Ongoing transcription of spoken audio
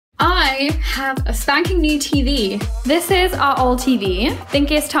I have a spanking new TV. This is our old TV. I think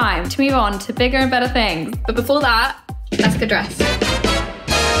it's time to move on to bigger and better things. But before that, let's get dressed.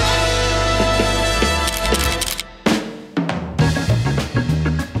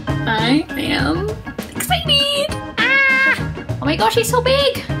 I am excited. Ah! Oh my gosh, he's so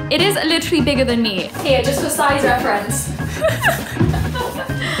big. It is literally bigger than me. Here, just for size reference.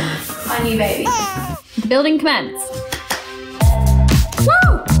 My new baby. The building commenced.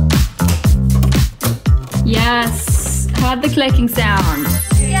 Woo! Yes, heard the clicking sound.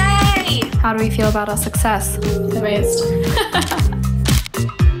 Yay! How do we feel about our success? Amazed.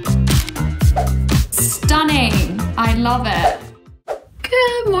 Stunning. I love it.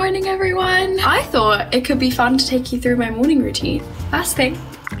 Good morning, everyone. I thought it could be fun to take you through my morning routine. First thing,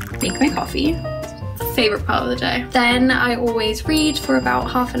 make my coffee. Favorite part of the day. Then I always read for about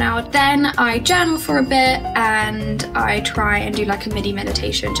half an hour. Then I journal for a bit and I try and do like a midi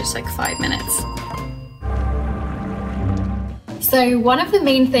meditation, just like 5 minutes. So one of the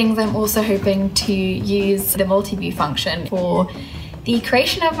main things I'm also hoping to use the MultiView function for the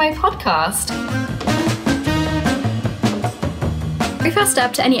creation of my podcast. The very first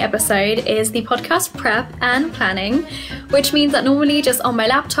step to any episode is the podcast prep and planning, which means that normally just on my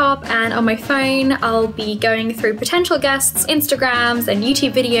laptop and on my phone, I'll be going through potential guests' Instagrams and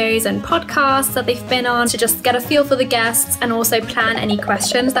YouTube videos and podcasts that they've been on to just get a feel for the guests and also plan any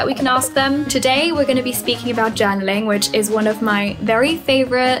questions that we can ask them. Today, we're going to be speaking about journaling, which is one of my very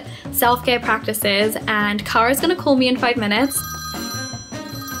favorite self-care practices, and Kara's going to call me in 5 minutes.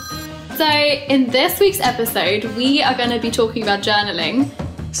 So in this week's episode, we are going to be talking about journaling.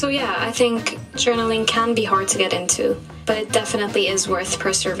 So yeah, I think journaling can be hard to get into, but it definitely is worth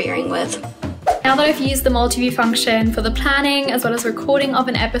persevering with. Now that I've used the MultiView function for the planning as well as recording of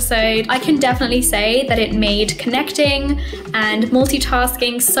an episode, I can definitely say that it made connecting and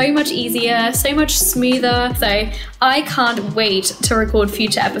multitasking so much easier, so much smoother. So I can't wait to record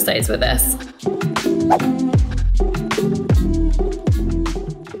future episodes with this.